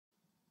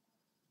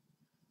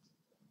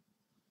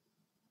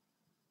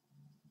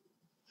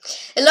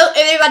Hello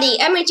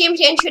everybody, I'm a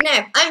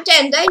Cherniaiev. I'm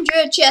 10, I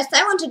enjoy chess.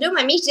 I want to do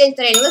my music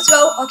training. Let's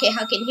go. Okay,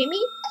 how can you hear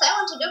me? I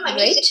want to do my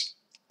music.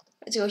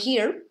 Let's go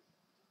here.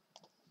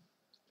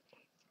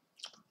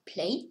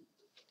 Play.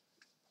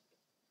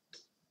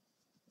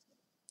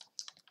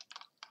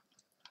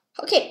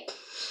 Okay.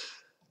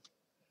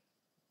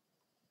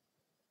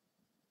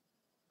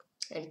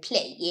 And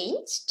play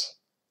against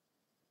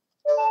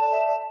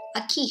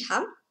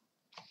Akiha.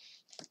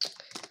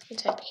 And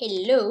type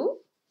hello.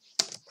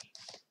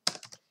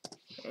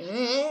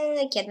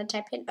 I cannot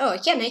type it. Oh, I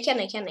can.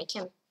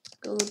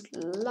 Good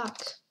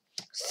luck.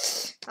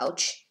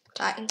 Ouch.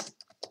 Time.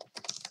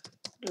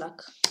 Good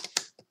luck.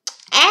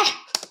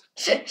 Ah!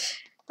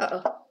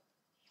 Uh-oh.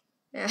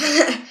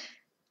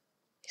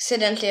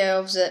 Accidentally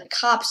of the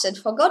cups and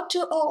forgot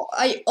to. Oh,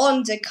 I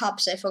on the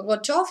cups. I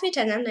forgot to off it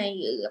and then I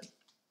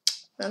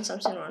done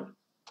something wrong.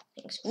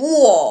 Thanks.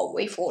 Whoa,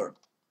 wait for.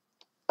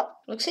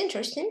 Looks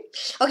interesting.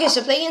 Okay,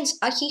 so play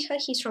against Akiha.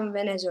 He's from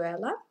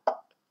Venezuela.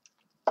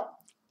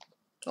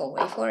 Oh,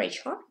 wait for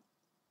H4.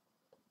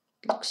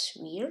 Looks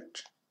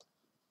weird.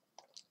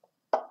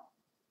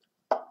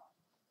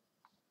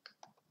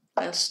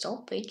 I'll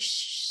stop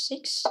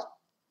H6.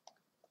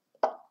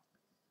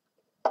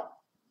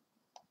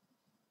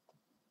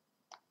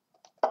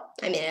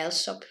 I mean, I'll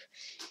stop.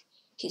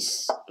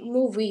 He's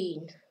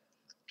moving.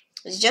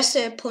 It's just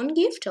a pawn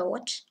gift or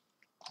what?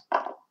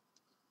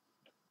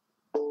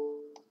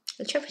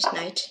 The chop is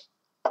knight.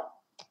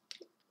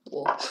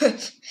 Whoa.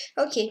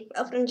 Okay,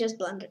 Elfman just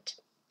blundered.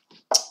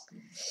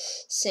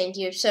 Thank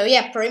you. So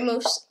yeah,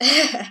 pre-moves.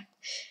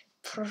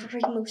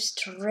 Pre-moves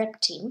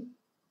trap team.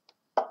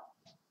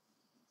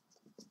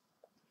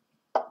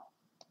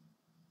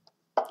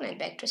 And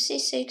back to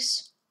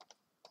C6.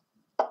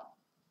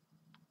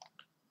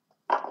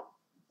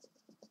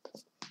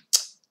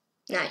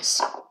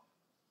 Nice.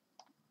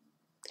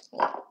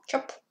 Oh,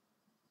 chop.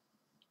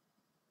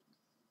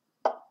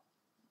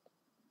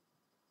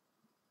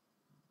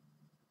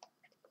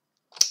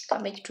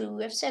 Come back to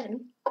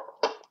F7.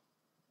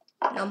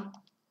 Num.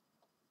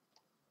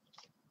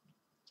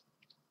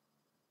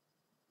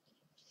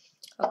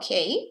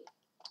 Okay.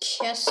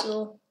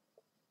 Castle.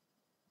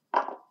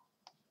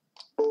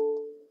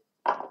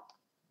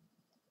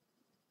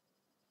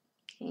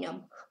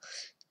 Num.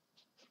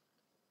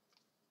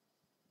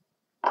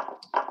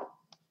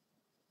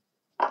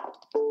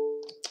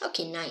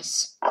 Okay,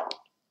 nice.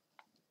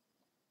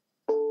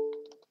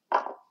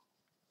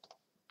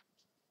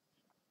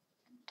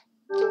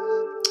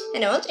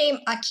 And I want to name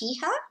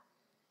Akiha.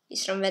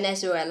 He's from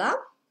Venezuela.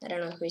 I don't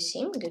know who is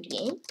him. Good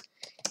game.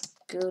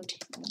 Good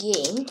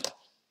game.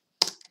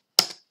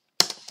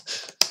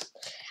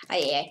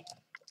 Aye.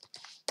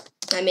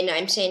 I mean,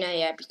 I'm saying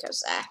aye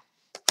because I'm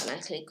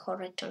actually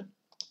correct on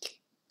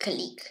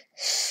click.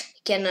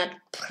 Cannot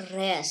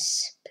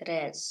press.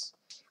 Press.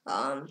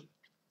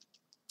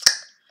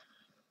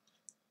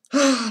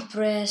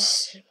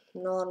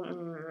 No.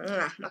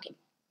 Okay.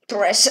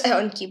 Press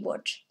on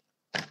keyboard.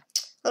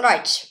 All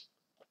right.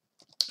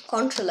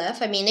 Control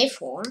F. I mean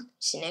A4.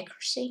 It's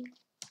inaccuracy.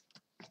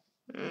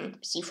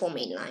 C4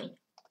 main line.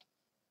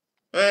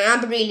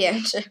 Not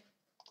brilliant.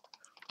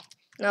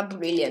 Not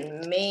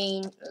brilliant.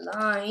 Main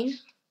line.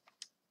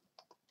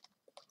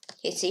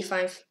 Okay,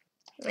 C5.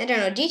 I don't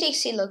know. D takes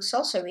C looks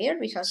also weird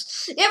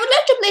because yeah, I would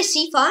like to play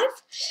C5.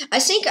 I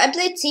think I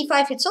played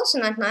C5. It's also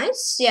not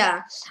nice.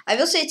 Yeah, I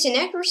will say it's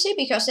inaccuracy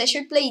because I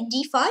should play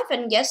D5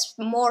 and guess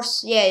more.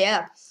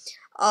 Yeah.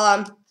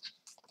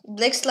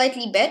 Black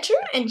slightly better,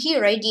 and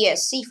here idea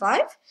is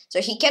C5,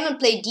 so he cannot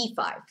play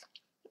D5.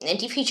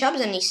 And if he chops,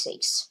 then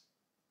E6.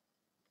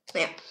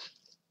 Yeah.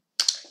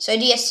 So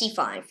idea is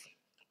C5.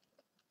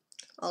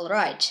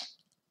 Alright.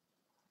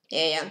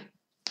 Yeah,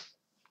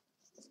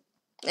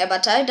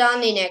 but I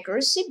done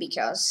inaccuracy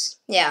because,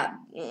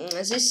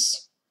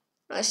 this,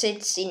 I said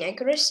it's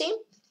inaccuracy.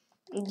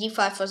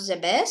 D5 was the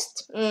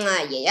best.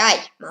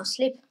 Mouse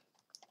sleep.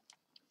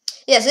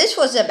 Yes, this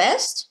was the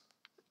best.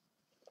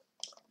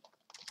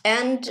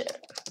 And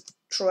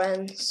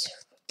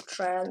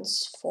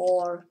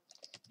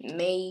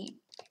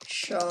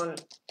transformation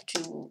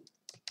to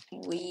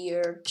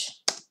weird.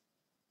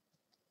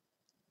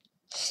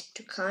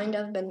 To kind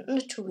of,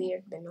 not too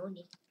weird,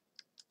 Benoni.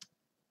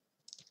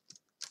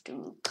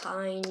 To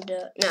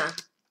kinda,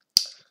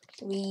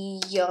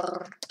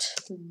 weird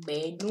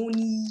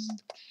Benoni.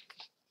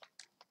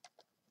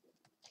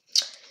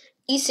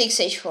 E6,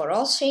 H4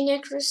 also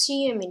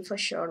inaccuracy. I mean, for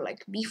sure,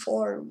 like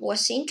B4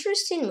 was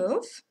interesting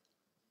move.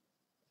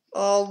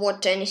 Or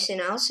what,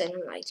 anything else? I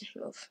don't like this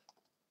move.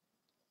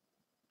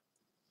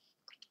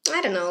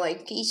 I don't know,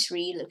 like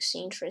E3 looks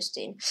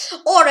interesting.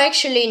 Or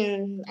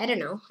actually, I don't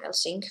know, I'll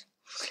think.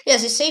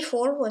 Yes, the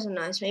C4 was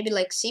nice. Maybe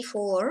like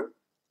C4.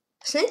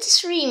 Knight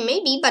 3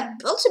 maybe,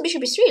 but also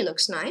bishop e3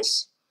 looks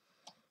nice.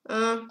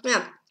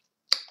 Yeah.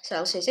 So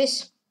I'll say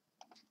this.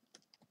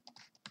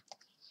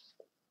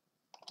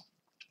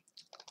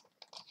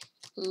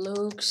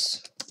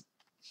 Looks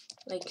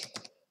like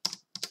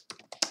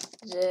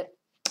the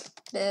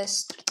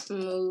best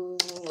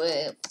move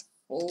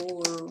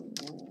for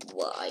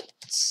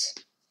white.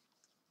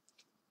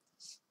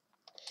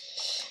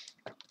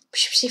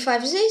 Bishop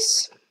c5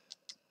 this.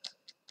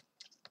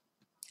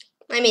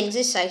 I mean,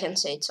 this I can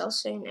say it's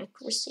also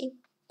inaccuracy.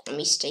 A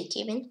mistake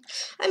even.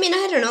 I mean,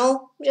 I don't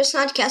know. Just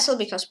not castle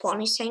because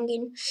pawn is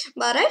hanging.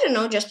 But I don't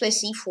know, just play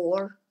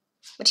c4.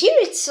 But here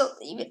it's so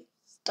even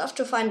tough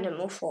to find a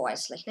move for white.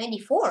 It's like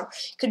 94.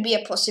 Could be a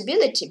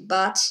possibility,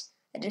 but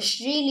I don't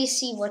really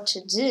see what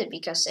to do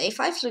because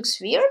a5 looks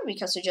weird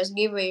because you just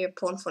gave away your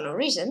pawn for no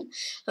reason.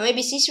 Or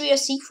maybe c3 or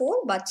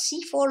c4, but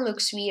c4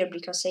 looks weird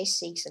because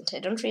a6 and I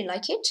don't really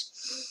like it.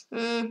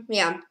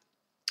 Yeah.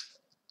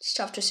 It's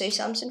tough to say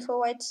something for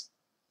white.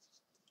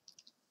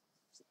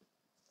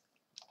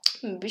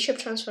 Bishop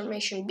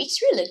transformation.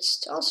 b3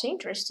 looks also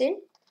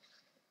interesting.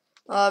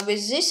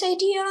 With this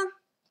idea,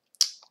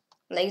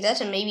 like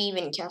that, and maybe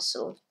even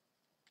castle.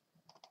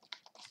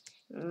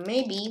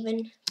 Maybe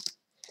even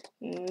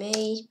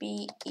with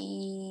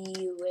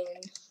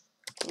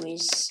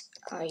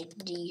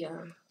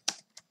idea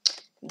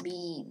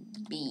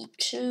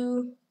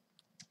b2,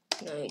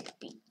 knight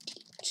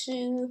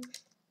b2,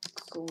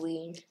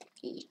 queen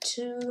e2.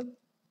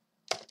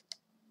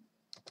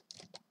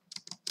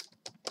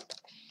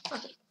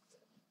 Okay.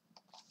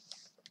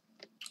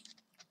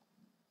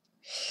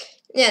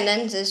 Yeah, and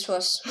then this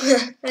was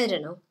I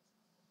don't know.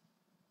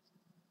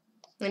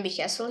 Maybe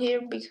castle here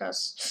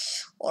because,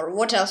 or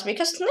what else?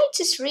 Because knight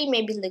c3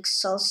 maybe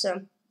looks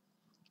also.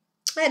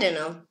 I don't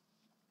know.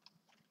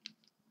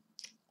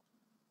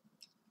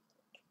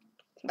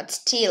 But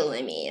still,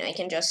 I mean, I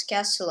can just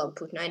castle or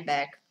put knight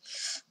back.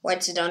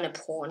 White's down a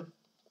pawn.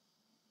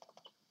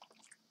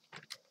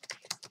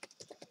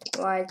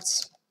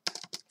 White's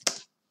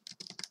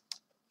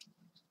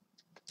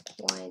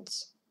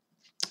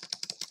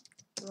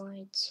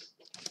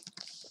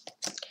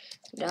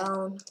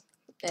down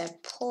a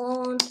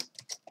pawn,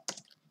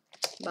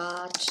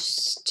 but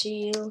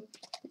still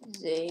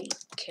they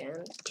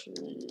can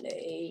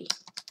play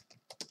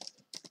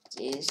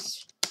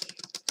this.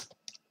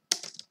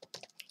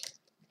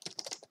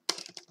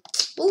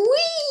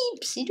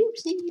 Whoopsie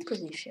doopsie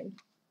position.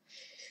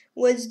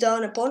 White's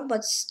down a pawn,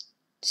 but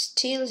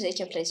still they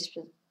can play this.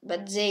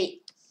 But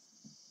they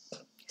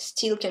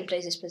still can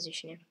play this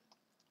position. Yeah.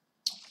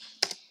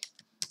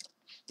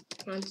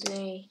 And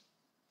they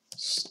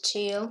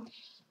still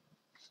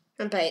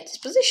can play this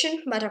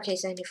position. But okay,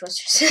 Sandy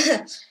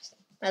Fosters.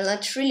 I'll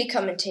not really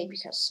commentate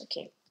because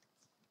okay.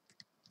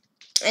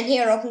 And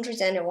here open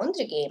presenter won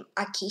the game.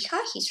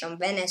 Akiha, he's from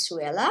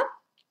Venezuela.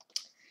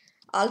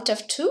 Alt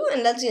F2,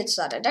 and let's get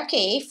started.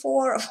 Okay,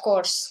 A4, of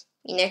course,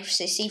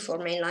 inaccuracy, C4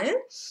 main line.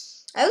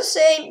 I will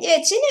say, yeah,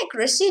 it's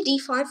inaccuracy,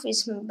 D5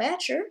 is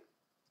better.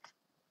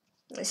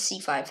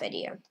 C5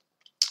 idea,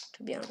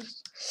 to be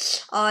honest.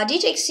 D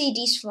takes C,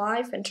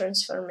 D5, and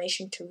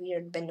transformation to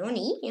weird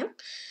Benoni, yeah.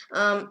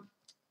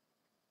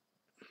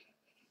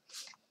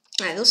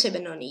 I will say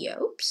Benoni, yeah,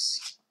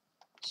 oops.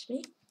 Excuse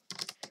me.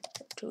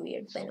 To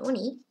weird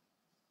Benoni.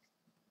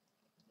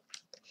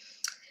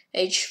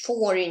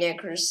 H4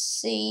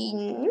 inaccuracy,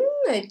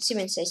 it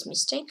even says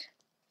mistake.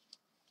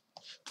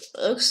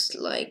 Looks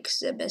like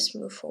the best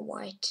move for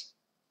white.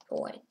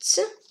 For whites.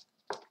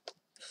 For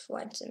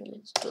whites, and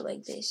let's do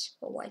like this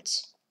for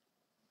whites.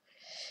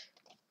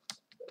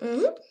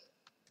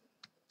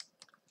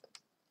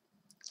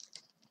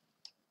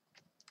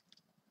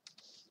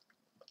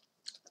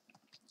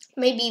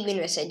 Maybe even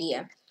this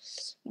idea.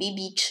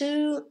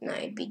 BB2,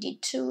 knight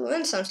BD2,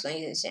 and something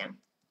like this, yeah.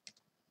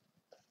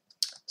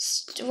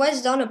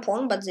 White's down a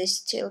pawn, but they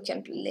still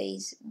can play.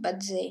 This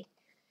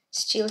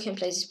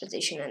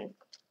position, and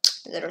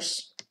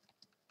there's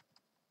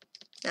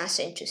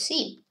nothing to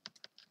see.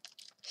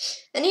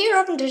 And here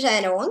open to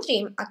China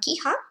 1-3,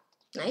 Akiha,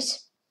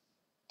 nice.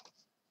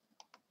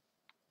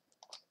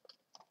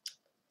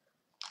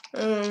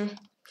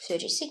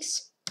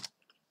 36.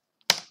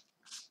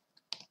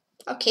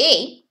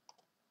 Okay.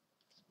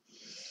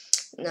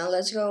 Now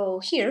let's go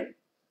here.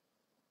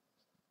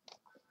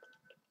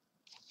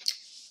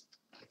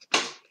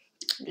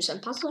 Do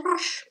some puzzle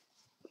rush.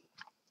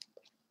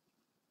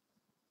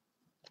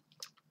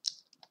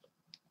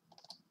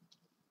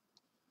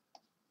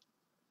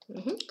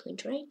 Queen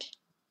trade.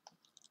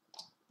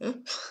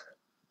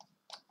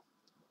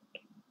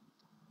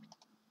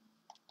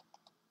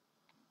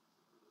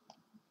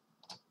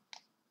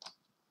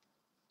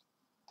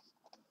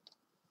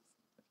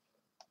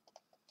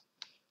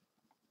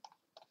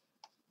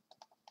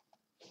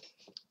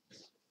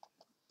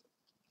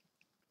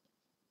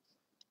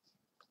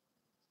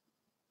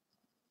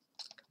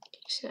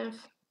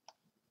 F.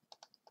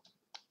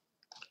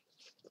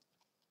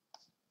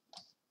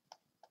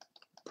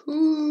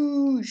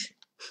 Push.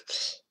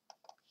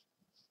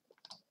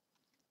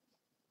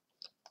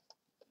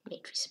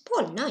 Matrix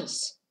pawn,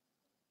 nice.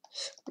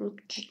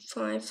 Rook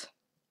G5.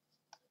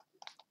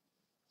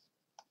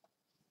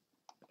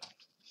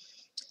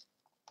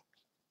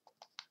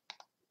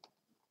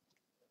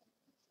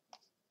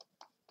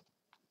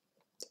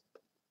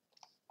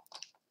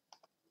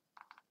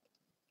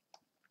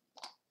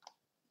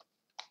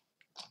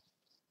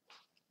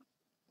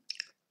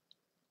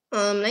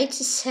 Knight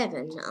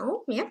c7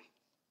 now. Yeah.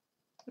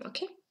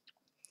 Okay.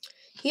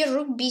 Here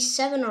rook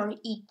b7 or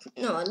e.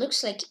 No, it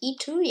looks like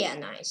e2. Yeah,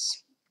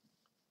 nice.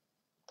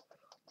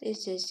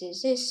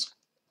 This.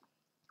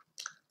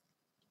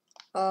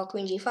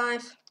 Queen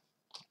g5.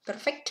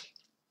 Perfect.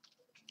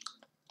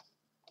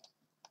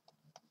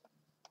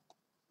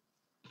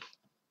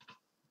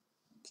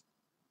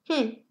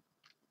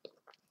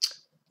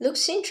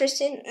 Looks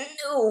interesting.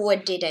 No,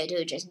 what did I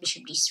do? Just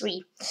bishop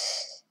d3.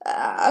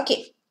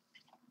 Okay.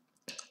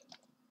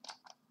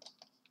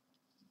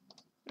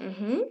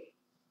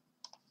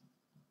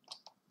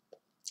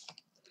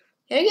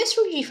 Here I guess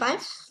rook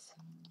g5.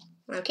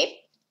 Okay.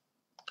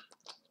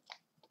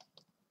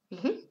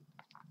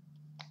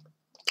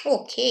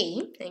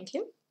 Okay, thank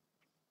you.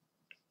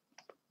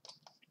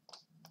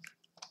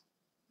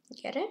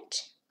 Get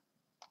it?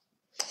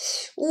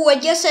 Oh, I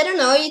guess, I don't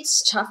know,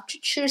 it's tough to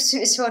choose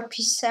with what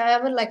piece. I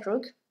would like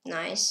rook.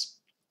 Nice.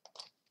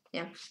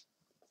 Yeah.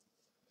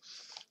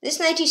 This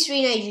knight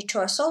e3, knight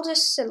g2. I saw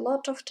this a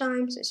lot of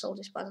times. I saw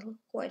this battle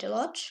quite a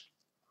lot.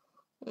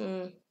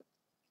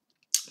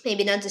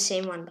 Maybe not the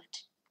same one,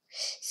 but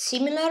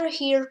similar.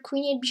 Here,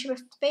 queen 8, bishop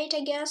f8,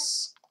 I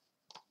guess.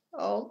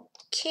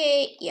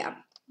 Okay, yeah,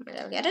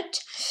 I'll get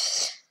it.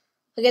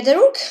 I get the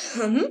rook.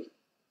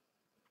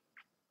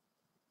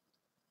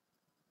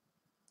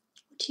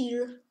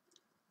 Here,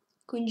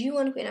 queen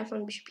g1, queen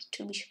f1, bishop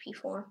e2, bishop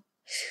e4.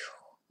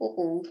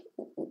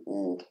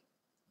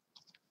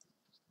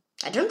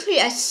 I don't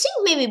really. I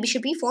think maybe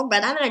bishop e4,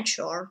 but I'm not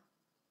sure.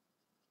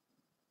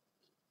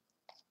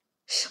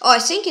 Oh, I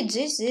think it's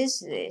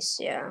this.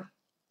 Yeah,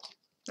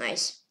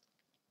 nice.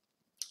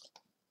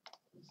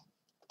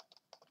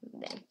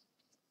 Then.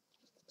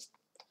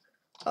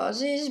 Oh,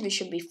 this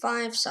bishop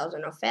b5,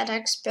 thousand of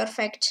attacks,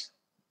 perfect.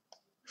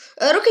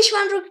 Rook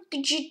h1, rook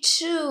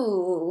g2.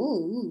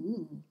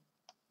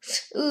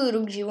 Ooh,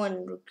 rook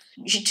g1, rook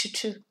g2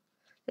 too.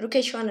 Rook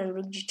h1 and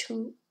rook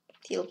g2.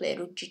 He'll play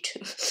rook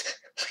g2.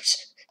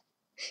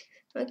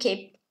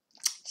 Okay,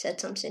 said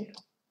something.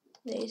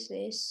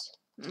 This.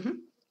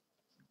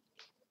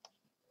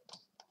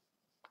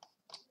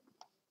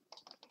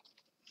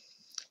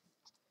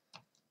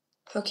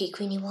 Okay,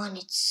 queen e1.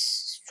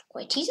 It's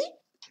quite easy.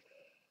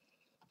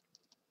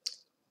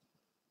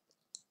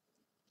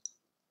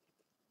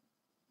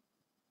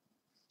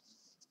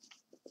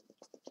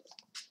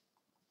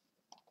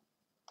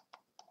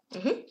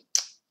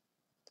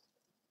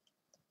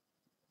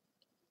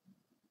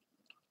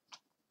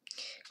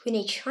 Queen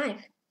h5.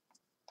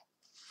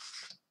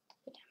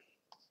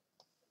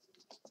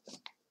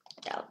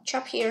 I'll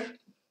chop here.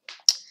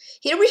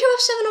 Here bishop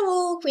f7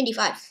 or queen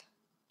d5.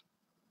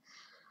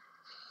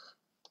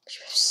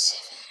 Bishop f7.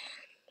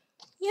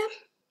 Yeah.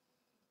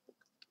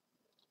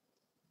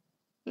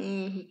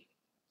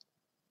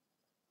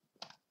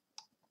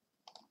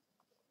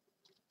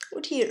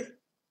 What here?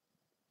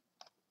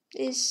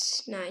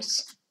 Is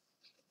nice.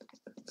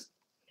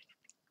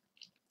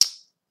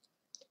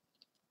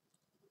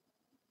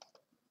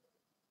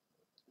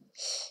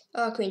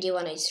 Queen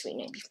d1, h3,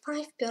 knight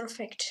b5,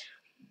 perfect.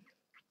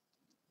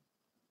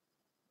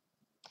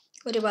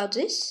 What about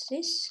this?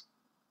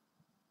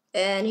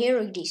 And here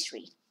rook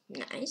d3,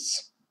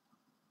 nice.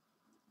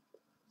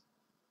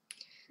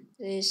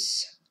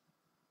 This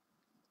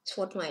is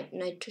what my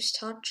knight to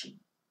start.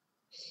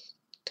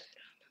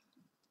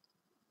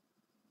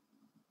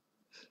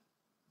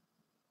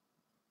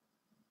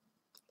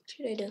 What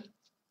should I do?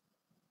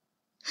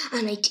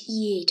 Knight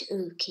e8,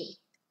 okay.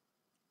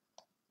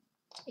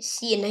 I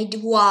see a knight,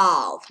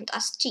 wow,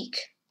 fantastic.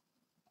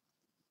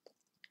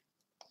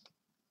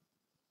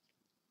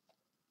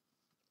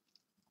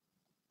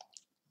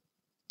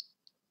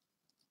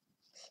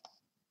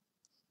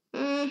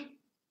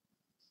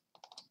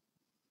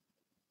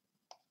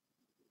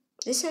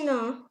 This or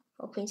no?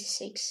 Or queen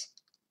c6.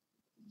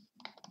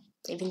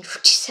 Even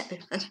rook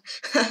g7.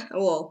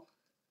 Whoa.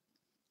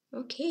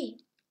 Okay.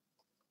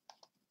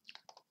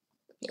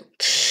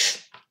 Nope.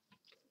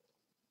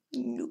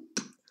 Nope.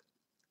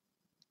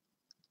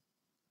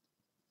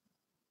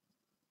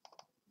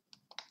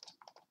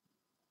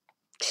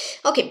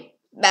 Okay,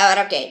 but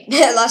okay.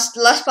 last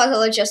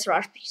puzzle is just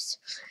rush piece.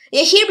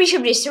 Yeah, here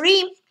bishop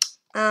d3.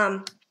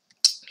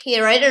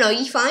 Here I don't know,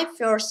 e5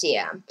 first.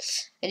 Yeah,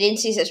 I didn't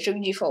see that rook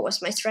g4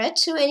 was my threat.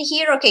 So and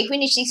here, okay,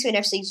 queen h6, queen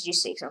f6,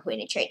 g6, or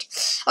queen h8.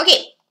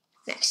 Okay,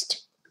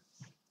 next.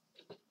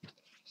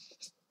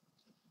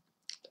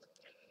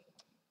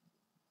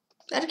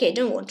 Okay, I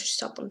don't want to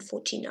stop on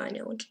 49.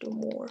 I want to do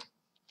more.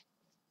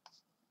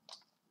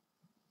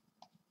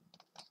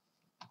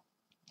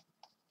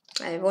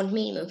 I want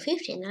minimum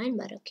 59,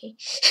 but okay.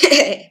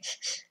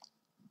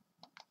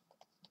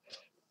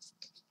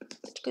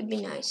 It could be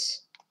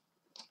nice.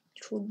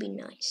 It would be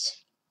nice.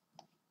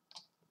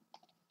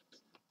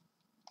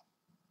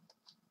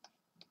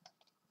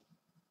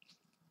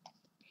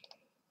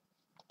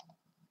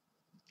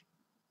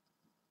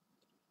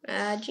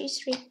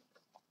 G3.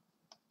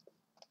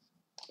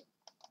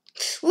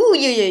 Ooh,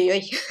 yeah.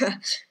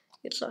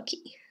 It's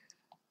lucky.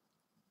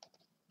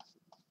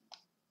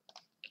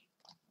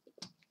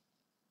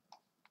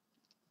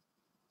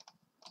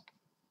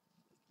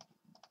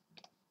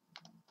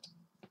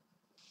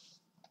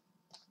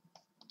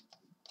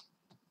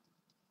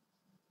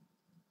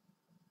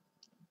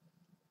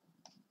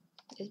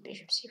 This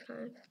bishop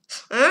c5.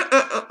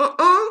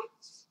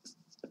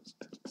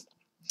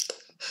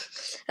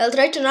 I'll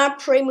try to not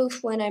pre-move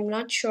when I'm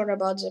not sure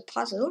about the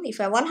puzzle.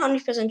 If I'm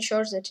 100%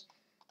 sure that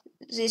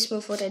this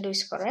move, what I do,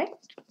 is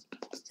correct,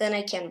 then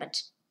I can,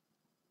 but...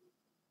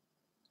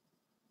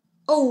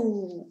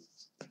 Oh,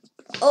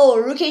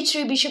 rook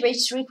h3, bishop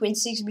h3, queen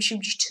 6,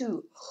 bishop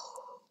g2.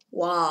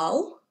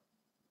 Wow.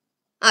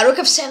 Rook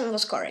f7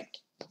 was correct.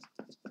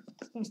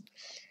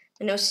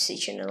 I know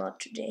Sicilian a lot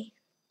today.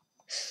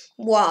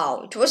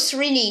 Wow, it was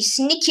really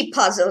sneaky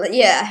puzzle.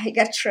 Yeah, I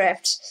got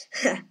trapped.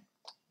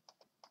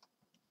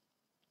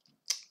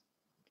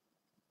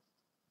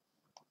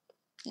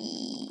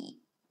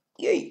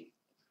 Yay.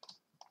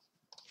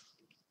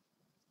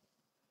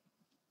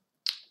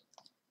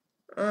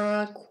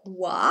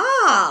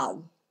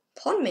 Wow.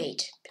 Pawn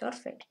mate.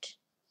 Perfect.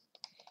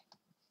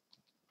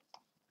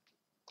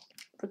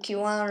 Rook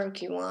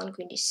e1,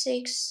 queen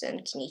d6,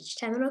 and king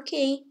h7.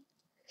 Okay.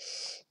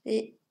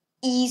 It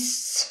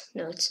is...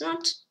 No, it's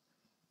not.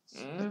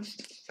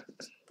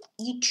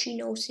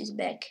 Ichinos is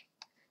back.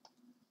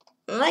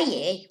 Oh,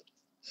 yeah.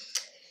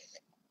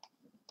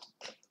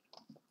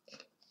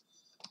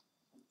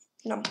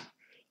 No.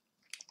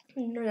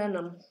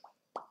 No.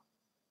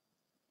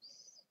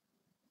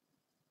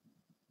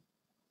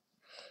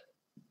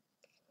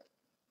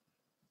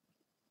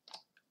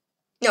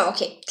 No,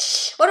 okay.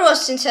 What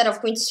was instead of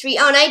queen 3?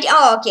 Oh, 90.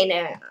 Oh, okay,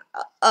 no.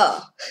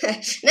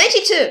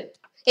 92.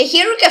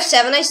 Here rook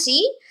f7, I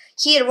see.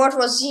 Here, what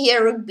was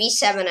here? Rook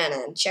b7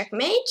 and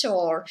checkmate,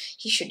 or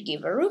he should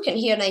give a rook, and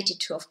here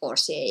 92, of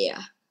course.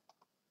 Yeah.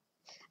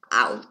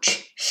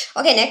 Ouch.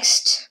 Okay,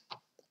 next.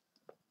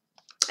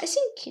 I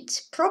think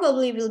it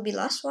probably will be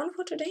last one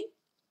for today,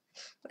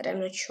 but I'm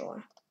not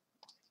sure.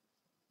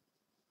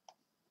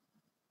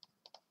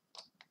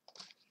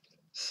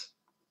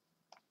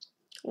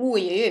 Oh,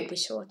 yeah, we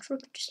saw a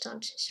rook to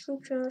start this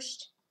rook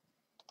first.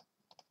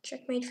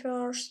 Checkmate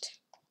first.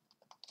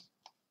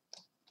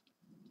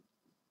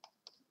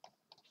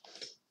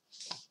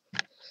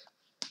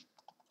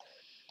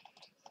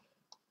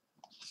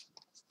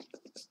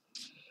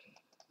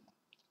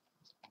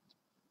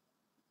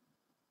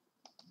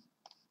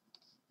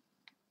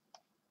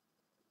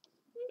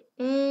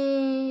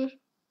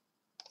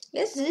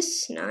 Yes, this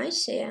is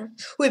nice, yeah.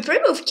 We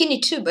pre-moved king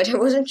e2, but I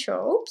wasn't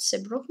sure. Oops, I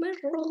broke my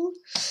rule.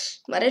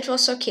 But it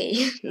was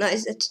okay.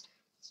 Nice that...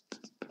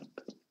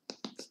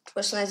 It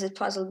was nice that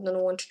puzzle didn't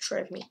want to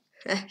trap me.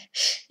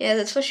 Yeah,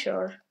 that's for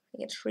sure. I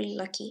get really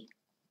lucky.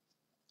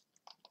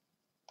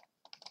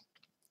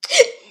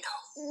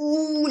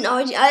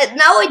 No,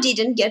 now I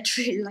didn't get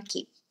really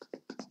lucky.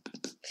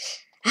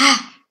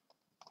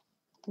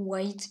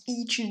 White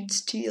agent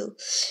still.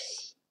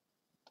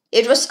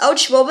 It was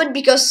ouch moment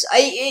because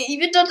I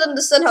even don't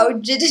understand how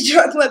it did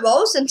drag my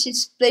mouse and it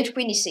played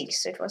queen e6.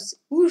 So it was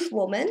oof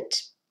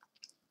moment.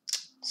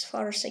 As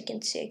far as I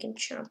can see, I can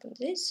jump on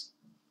this.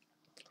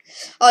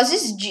 Oh,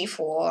 this is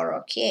g4.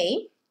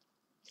 Okay.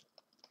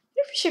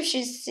 Bishop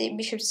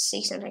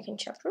c6, and I can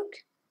chop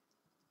rook.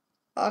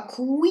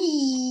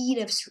 Queen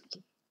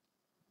f3.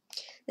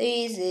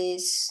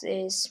 This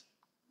is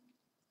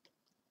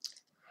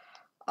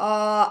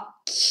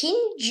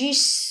king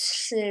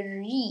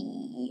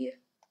g3.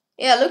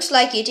 Yeah, looks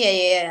like it.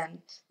 Yeah.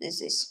 And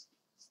this is.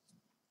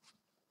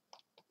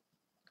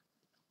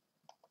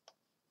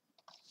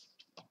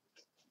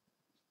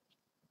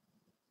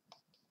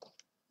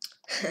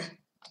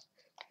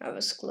 I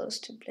was close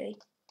to play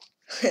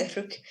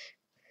rook.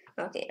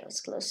 Okay, I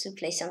was close to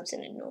play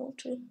something in order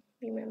to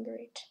remember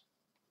it.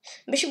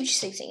 Bishop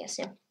g6, I guess.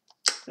 Yeah,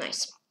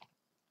 nice.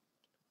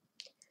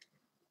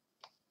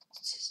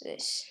 What's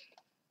this?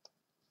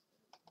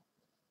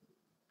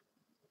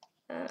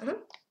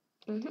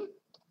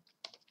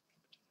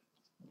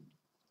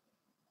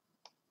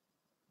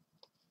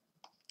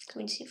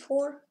 Queen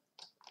c4.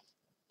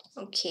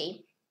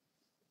 Okay.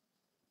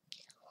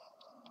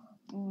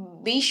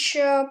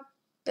 Bishop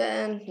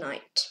and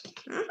knight.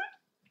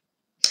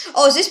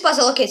 Oh, this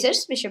puzzle. Okay,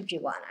 there's bishop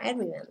g1. I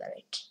remember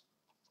it.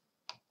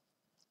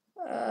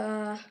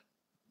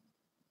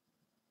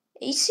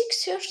 a6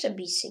 first or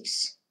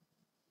b6?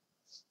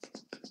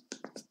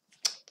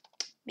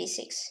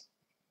 b6.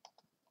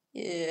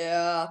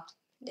 Yeah,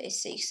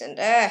 a6 and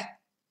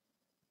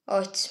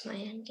oh, it's my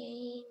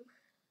endgame.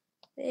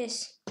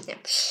 This. Yeah.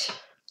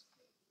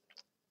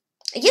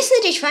 I guess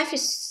that h5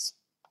 is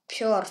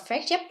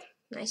perfect. Yep,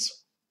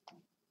 nice.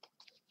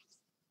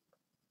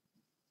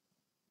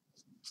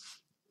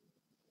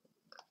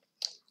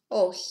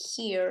 Oh,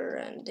 here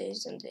and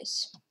this and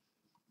this.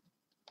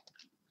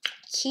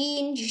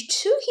 King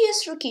g2, he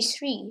has rook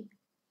e3.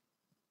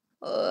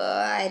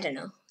 I don't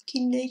know.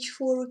 King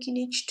h4 or king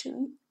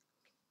h2?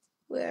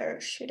 Where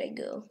should I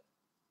go?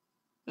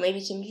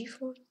 Maybe king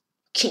g4?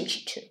 King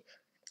g2.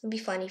 It'd be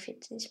funny if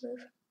it's this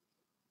move.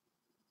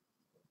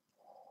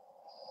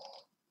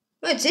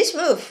 Oh, it's this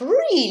move,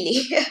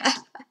 really?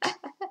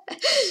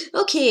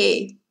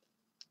 Okay.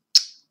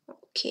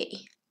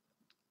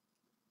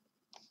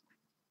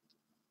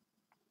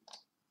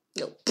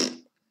 Nope.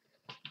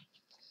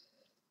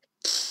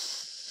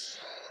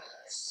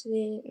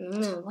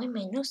 No, why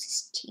my nose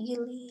is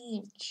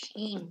steely?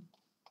 Queen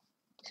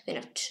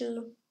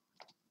f2.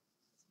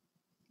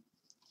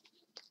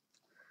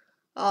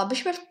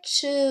 Bishop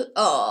f2.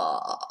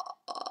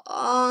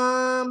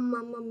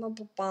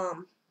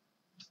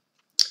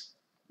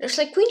 There's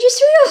like queen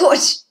g3 or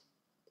what?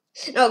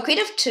 No, queen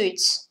f2.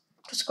 It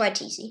was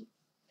quite easy.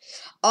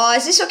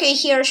 Is this okay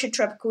here? I should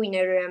trap queen.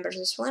 I remember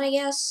this one, I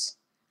guess.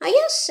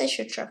 Yes, I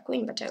should trap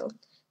queen, but I'll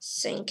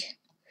think.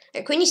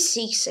 Queen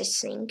e6, I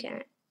think.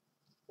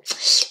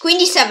 Queen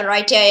d7,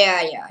 right?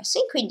 Yeah. I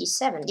think queen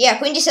d7. Yeah,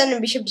 queen d7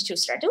 and bishop d2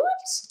 strat.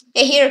 Whoops.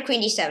 Yeah, here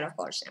queen d7, of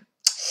course. Yeah.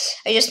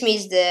 I just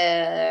missed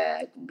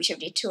the bishop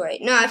d2.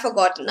 No, I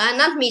forgot.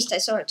 Not missed, I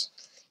saw it.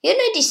 Here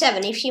knight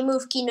d7. If you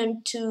move king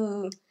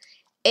onto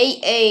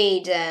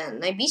a8, then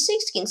knight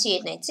b6, king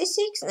c8, knight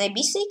c6, knight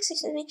b6,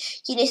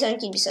 king d7,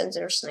 king b7,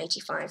 there's knight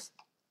e5.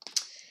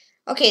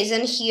 Okay,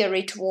 then here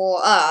it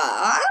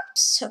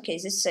was. Okay,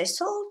 this I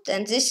solved,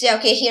 and this. Yeah,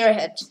 okay, here I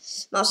had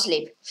mouse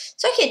sleep.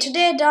 So okay,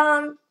 today I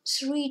done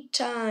 3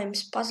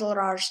 times puzzle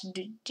rush.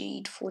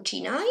 Did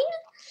 49.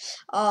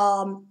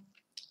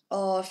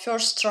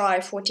 First try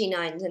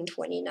 49, then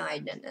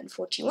 29, and then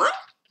 41.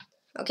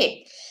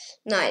 Okay,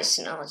 nice.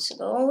 Now let's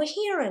go over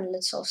here and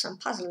let's solve some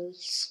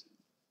puzzles.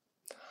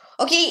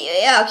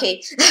 Okay, yeah,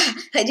 okay.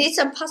 I did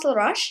some puzzle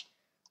rush,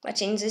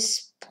 but in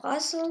these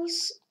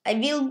puzzles, I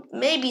will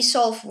maybe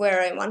solve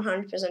where I'm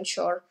 100%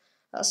 sure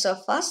so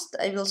fast.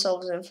 I will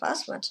solve them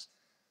fast, but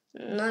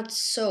not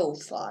so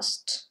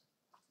fast.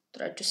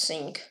 Try to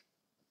think.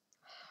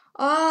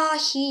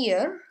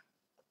 Here.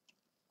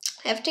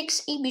 F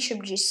takes e,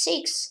 bishop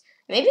g6.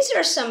 Maybe there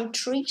are some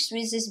tricks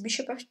with this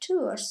bishop f2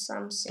 or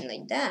something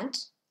like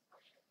that.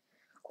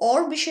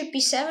 Or bishop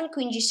b7,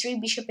 queen g3,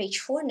 bishop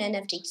h4, and then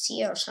f takes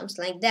e or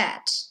something like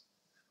that.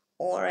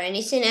 Or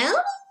anything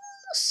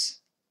else?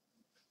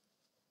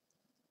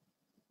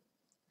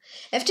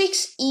 F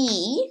takes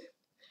e.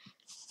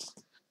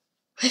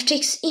 F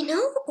takes e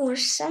now, or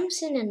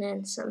something and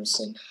then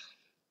something.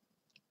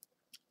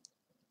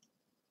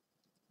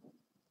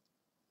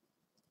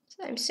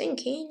 So I'm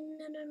thinking.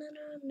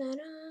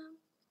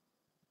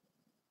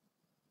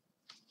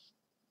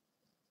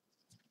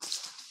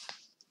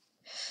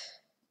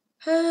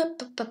 I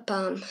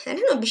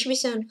don't know, bishop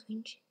e7,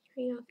 queen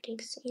g3, f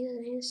takes e,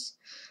 this.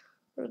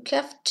 Rook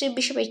f2,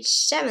 bishop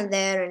h7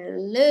 there, and it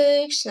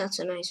looks not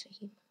so nice for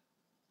him.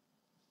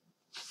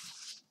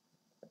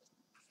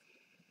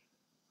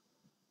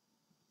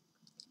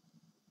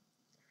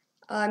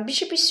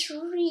 Bishop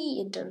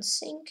e3, I don't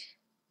think.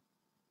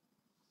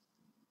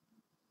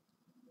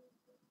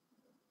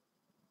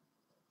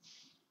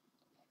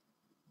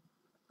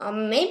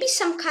 Maybe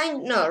some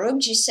kind. No, rook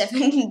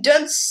g7.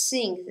 Don't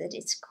think that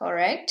it's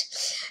correct.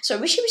 So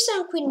bishop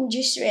e7, queen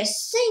g3. I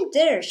think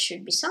there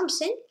should be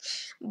something,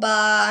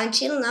 but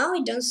until now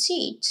I don't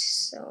see it.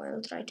 So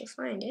I'll try to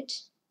find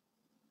it.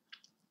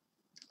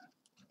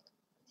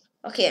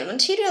 Okay,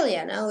 material.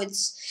 Yeah, now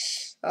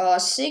it's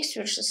 6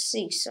 versus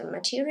 6. So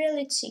material,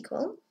 it's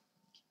equal.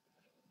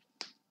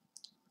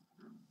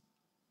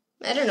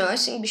 I don't know. I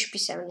think bishop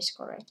e7 is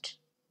correct.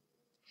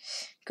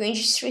 Queen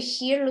g3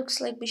 here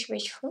looks like bishop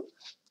h4.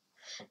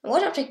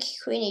 What after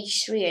queen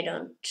h3?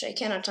 I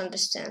cannot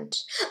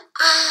understand.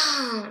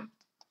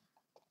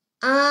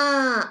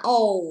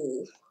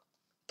 Oh,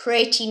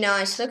 pretty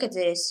nice. Look at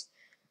this.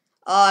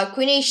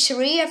 Queen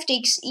h3, f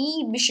takes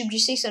e, bishop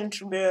g6, and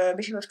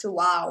bishop f2.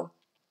 Wow.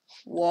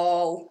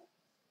 Whoa.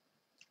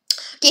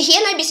 Okay,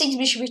 here knight b6,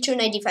 bishop e2,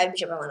 knight d5,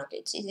 bishop f1. Okay,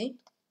 it's easy.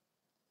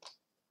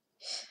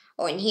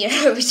 Oh, and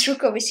here with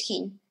rook over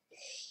king.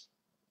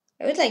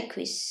 I would like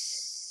with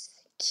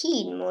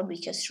king more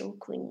because rook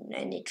queen.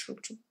 I need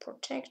rook to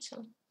protect,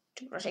 so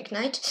to protect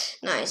knight.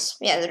 Nice.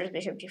 Yeah, there is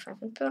bishop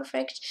g5 and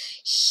perfect.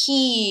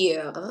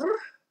 Here,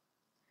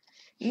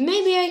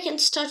 maybe I can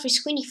start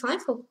with queen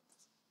e5 or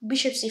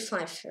bishop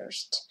c5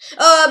 first.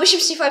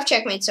 Bishop c5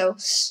 checkmate. So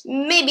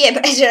maybe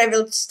I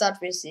will start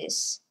with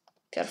this.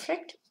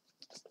 Perfect.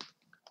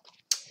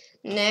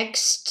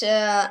 Next,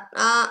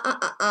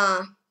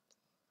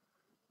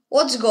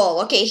 what's goal?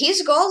 Okay,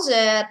 his goal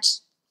that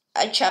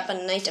I chop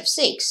on knight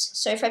f6.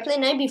 So if I play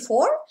knight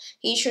b4,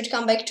 he should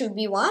come back to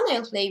b1.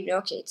 I'll play.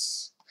 Okay,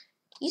 it's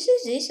easy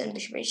this and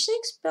bishop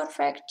h6.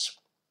 Perfect.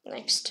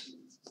 Next.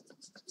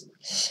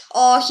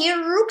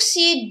 Here rook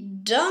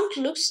c8 don't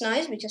looks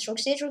nice because rook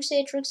c8, rook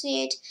c8, rook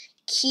c8,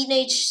 king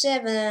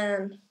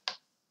h7.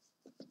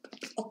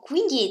 Oh,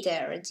 queen d8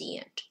 there at the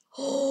end.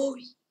 Oh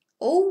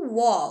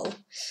wow.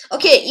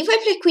 Okay, if I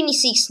play queen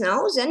e6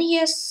 now, then he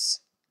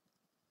has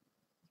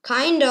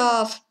kind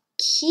of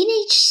king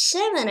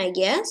h7, I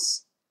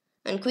guess.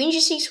 And queen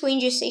g6, queen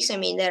g6, I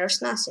mean,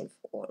 there's nothing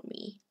for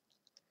me.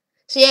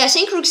 So yeah, I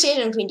think rook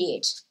c8 and queen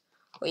d8.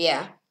 Oh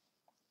yeah.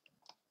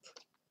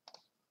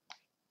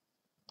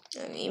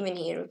 And even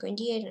here, queen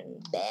d8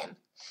 and bam.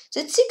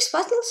 So it's 6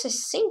 puzzles, I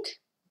think.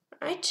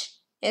 Right?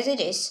 Yes, it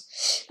is.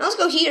 Now let's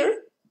go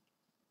here.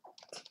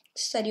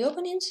 Study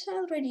opponents. I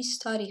already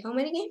study how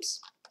many games?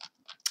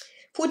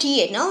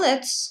 48. Now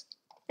let's.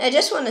 I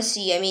just want to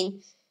see. I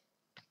mean,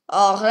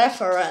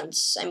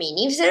 Reference. I mean,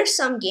 if there's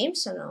some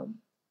games or no.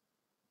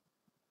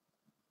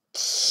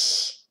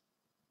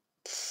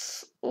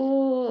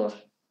 Ooh,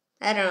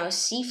 I don't know.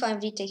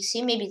 C5 retake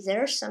C. Maybe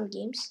there are some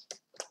games.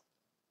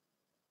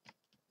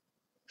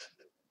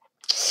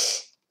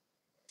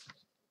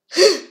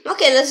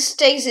 Okay, let's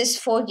take these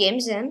 4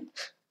 games then.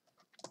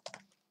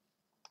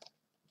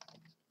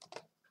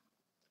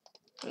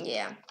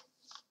 Yeah.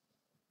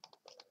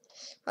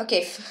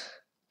 Okay.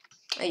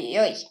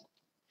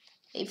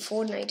 A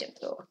fortnight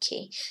ago.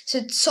 Okay.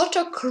 So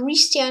Soto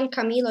Cristian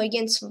Camilo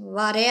against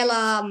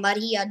Varela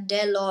Maria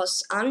de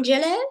los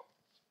Angeles.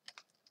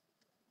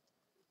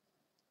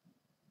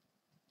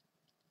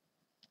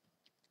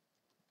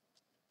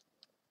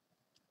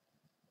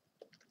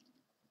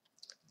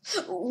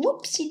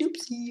 Whoopsie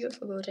doopsie, I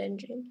forgot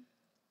engine.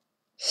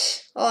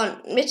 Oh,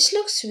 which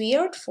looks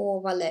weird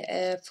for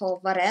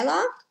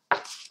Varela,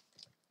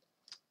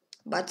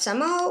 but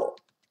somehow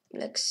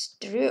looks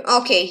true.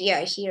 Okay,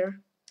 yeah,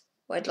 here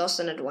white lost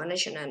an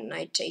advantage and a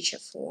knight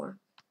hf4.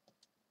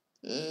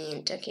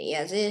 And okay,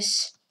 yeah,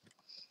 this.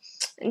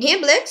 And here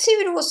black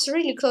even was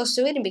really close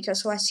to winning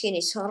because white skin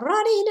is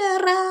running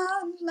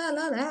around, la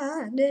la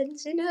la,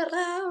 dancing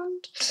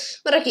around.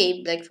 But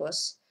okay, black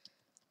was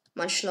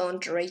much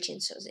longer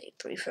rating, so they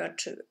prefer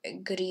to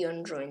agree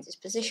on drawing this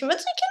position. But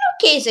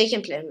they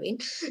can play and win.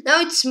 Now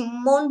it's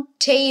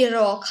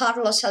Monteiro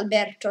Carlos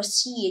Alberto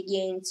C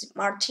against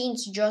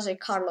Martins Jose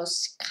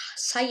Carlos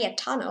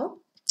Sayetano.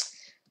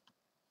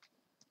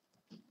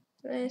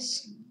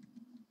 Nice.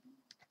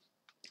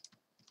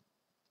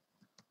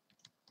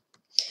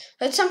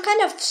 It's some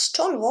kind of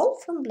stone wall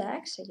from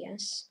blacks, I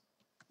guess.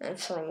 And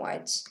from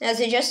whites. As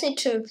they just need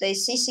to play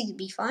c6,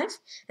 b5,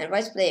 and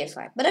whites play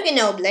a5. But okay,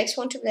 no, blacks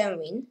want to play and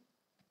win.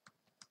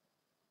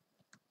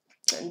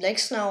 And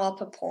black's now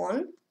up a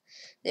pawn.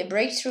 They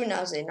break through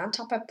now, they're not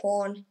up a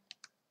pawn.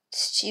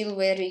 Still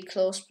very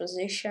close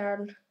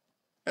position.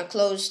 No,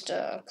 closed,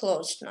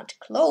 not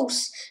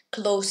close.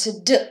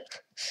 Closed.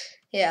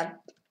 Yeah.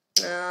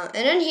 And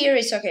then here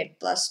it's okay,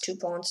 plus 2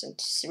 pawns and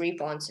 3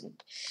 pawns.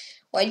 And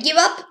white give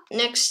up.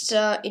 Next,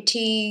 it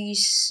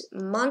is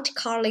Monte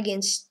Carlo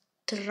against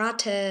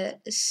Strater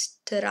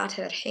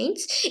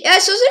Heinz. Yeah,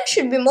 so there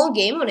should be more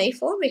game on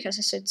a4 because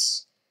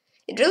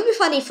it will be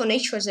funny if on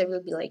h4 there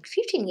will be like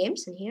 15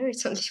 games, and here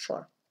it's only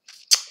 4.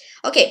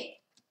 Okay,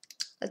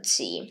 let's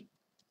see.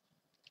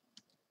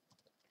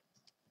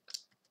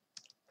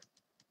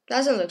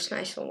 Doesn't look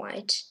nice for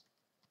white.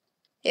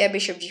 Yeah,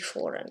 bishop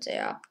g4 and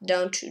they're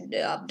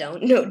up,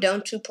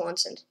 down 2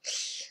 pawns, and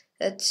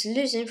that's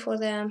losing for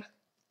them.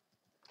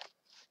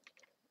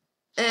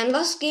 And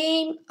last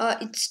game,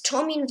 it's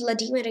Tommy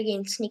Vladimir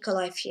against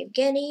Nikolai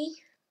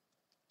Yevgeny.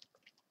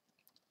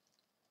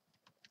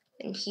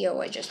 And here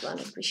I just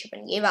landed bishop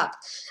and gave up.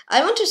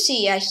 I want to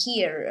see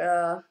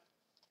here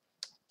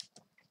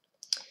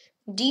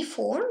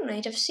d4,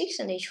 knight f6,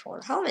 and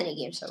h4. How many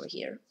games over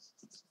here?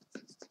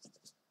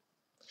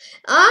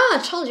 Ah,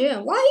 I told you.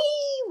 Why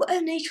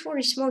an h4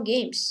 is more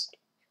games?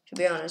 To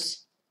be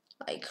honest,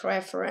 like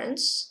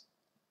reference.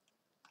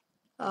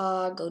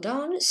 Go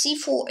down.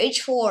 c4,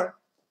 h4.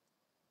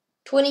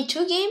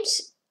 22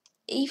 games.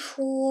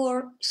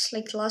 a4 is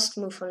like last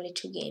move, only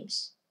 2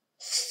 games.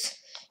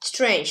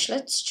 Strange.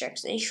 Let's check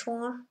the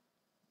h4.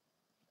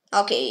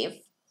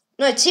 Okay.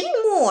 No, it's even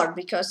more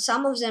because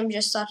some of them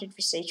just started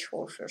with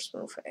h4 first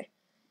move. If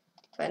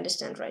I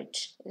understand right.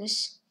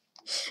 This.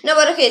 No,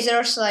 but okay,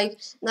 there's like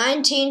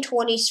 19,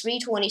 23,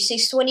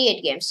 26,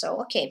 28 games. So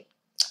okay,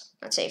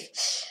 that's safe.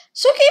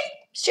 So okay,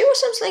 stream or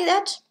something like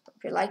that.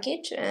 If you like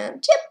it, and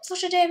yep, for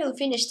today we'll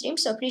finish stream.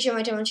 So please join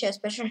my team and share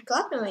special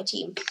club with my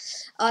team.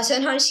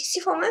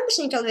 764 members,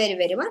 thank you very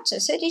very much. So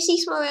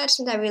 36 more hours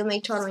and I will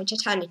make tournament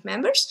 800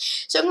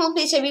 members. So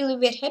please, I will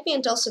be very happy,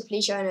 and also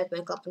please join at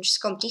my club, which is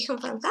called Tykhon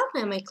fan club.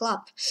 And my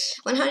club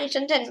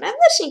 110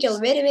 members, thank you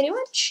very very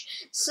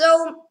much.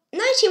 So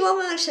 90 more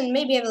members and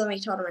maybe I will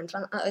make tournament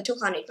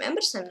 200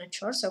 members, I'm not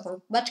sure,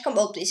 so but come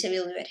on please, I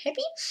will be very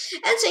happy.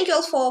 And thank you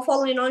all for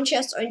following on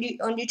chess on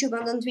YouTube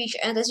and on Twitch,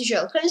 and as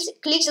usual,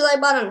 click the like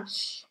button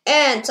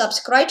and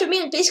subscribe to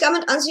me, and please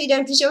comment, answer video,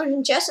 and please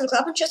join chess and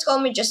clap on chess,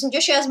 comment, just enjoy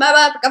shares, bye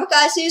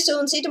bye, see you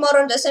soon, see you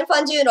tomorrow, and the same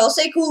fun to you, and all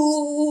stay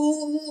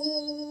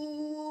cool.